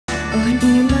Oh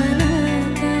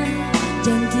dimanakah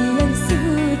janji yang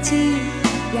suci,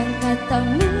 yang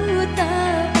katamu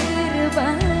tak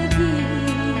berbagi.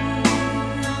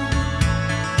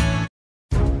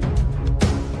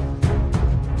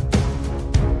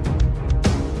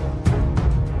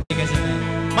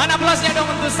 Mana aplausnya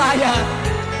dong untuk saya?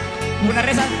 Bunda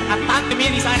Ressa, atang demi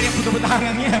di saya yang butuh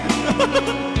tangannya.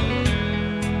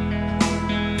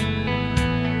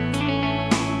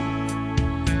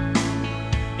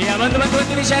 Ya bantu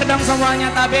di share dong semuanya,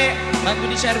 tabe bantu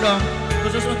di share dong,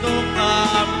 khusus untuk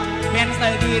fans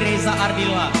tadi Ressa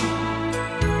Ardila.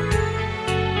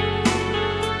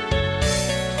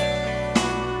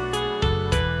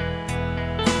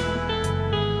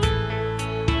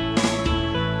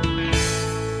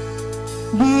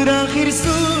 Berakhir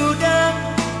sudah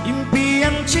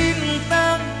impian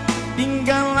cinta,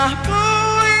 tinggalah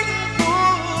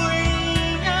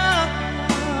puing-puingnya.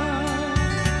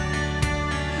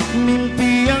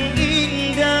 Mimpi yang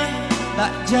indah tak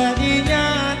jadi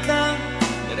nyata,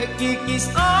 terkikis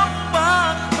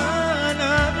ombak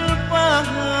menerpa.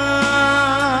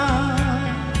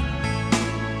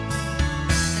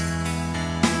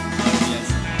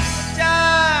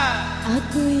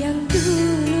 Aku yang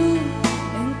dulu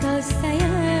engkau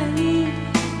sayangi,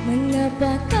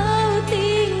 mengapa kau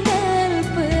tinggal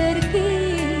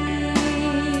pergi?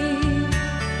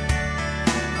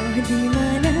 Oh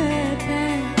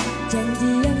dimanakah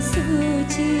janji yang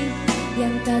suci,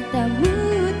 yang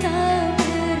katamu tak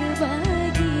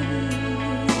berbagi?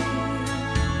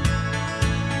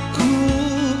 Ku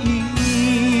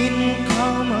ingin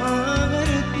kau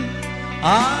mengerti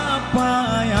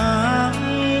apa yang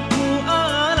ku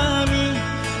alami,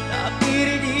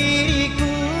 takdir diriku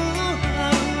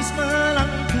harus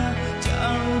melangkah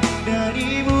jauh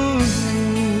darimu.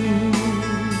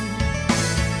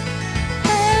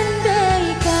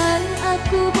 Andaikan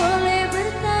aku boleh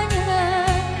bertanya,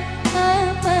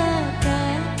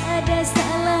 apakah ada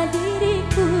salah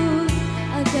diriku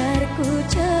agar ku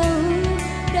jauh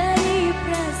dari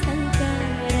prasangka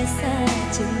rasa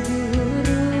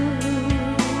cemburu?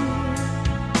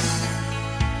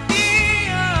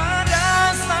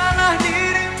 Tiada salah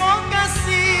dirimu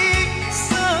kasih,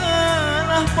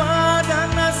 salah pada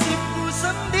nasibku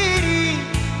sendiri,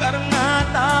 karena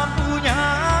tak punya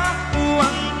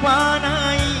uang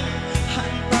panai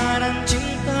hantaran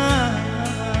cinta.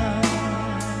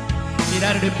 Tidak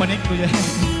ada depan itu ya.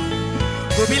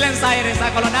 Gue bilang saya Ressa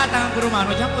kalau datang ke rumah,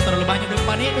 no jangan terlalu banyak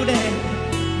depan itu deh.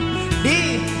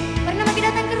 Pernah lagi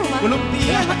datang ke rumah? Belum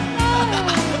dia.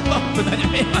 Bertanya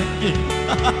lagi.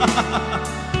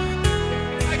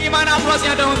 Gimana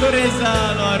aplausnya dong untuk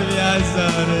Ressa, luar biasa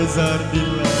Ressa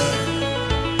Ardila.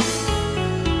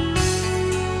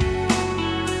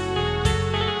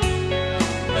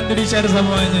 Nanti di share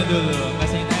semuanya dulu,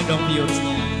 kasih tanya dong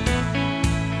viewersnya.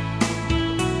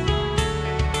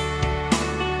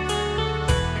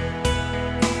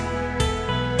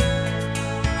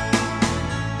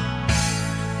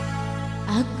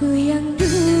 Aku yang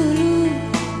dulu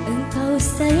engkau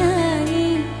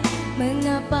sayangi,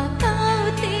 mengapa kau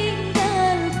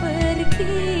tinggal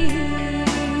pergi?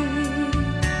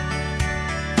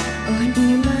 Oh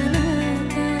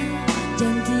dimanakah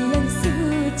janji yang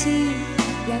suci,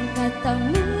 yang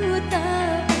katamu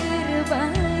tak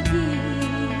berbagi?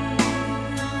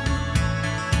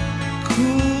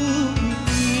 Ku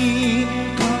ingin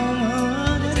kau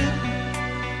mengerti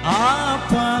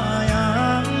apa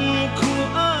yang ku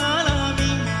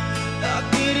alami,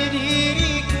 takdir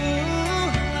diriku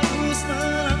harus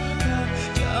melangkah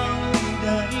jauh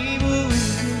darimu.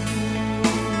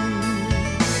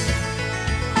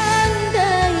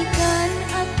 Andaikan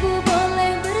aku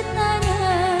boleh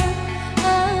bertanya,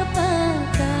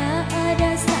 apakah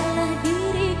ada salah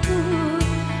diriku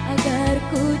agar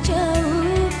ku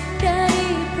jauh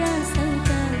dari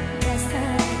prasangka rasa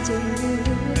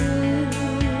cemburu?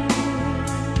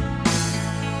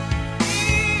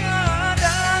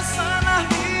 Tiada salah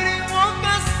dirimu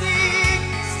kasih,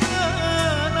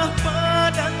 salah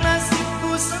pada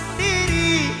nasibku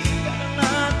sendiri,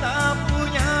 karena tak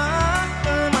punya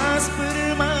emas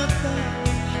permata.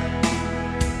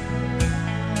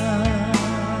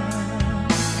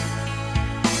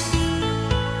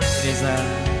 Ressa,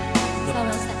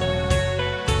 Sama-sama.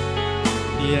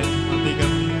 iya nanti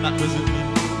kami tak busuknya.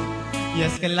 Iya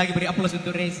sekali lagi beri aplaus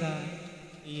untuk Ressa.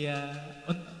 Iya,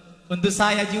 untuk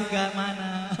saya juga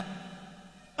mana.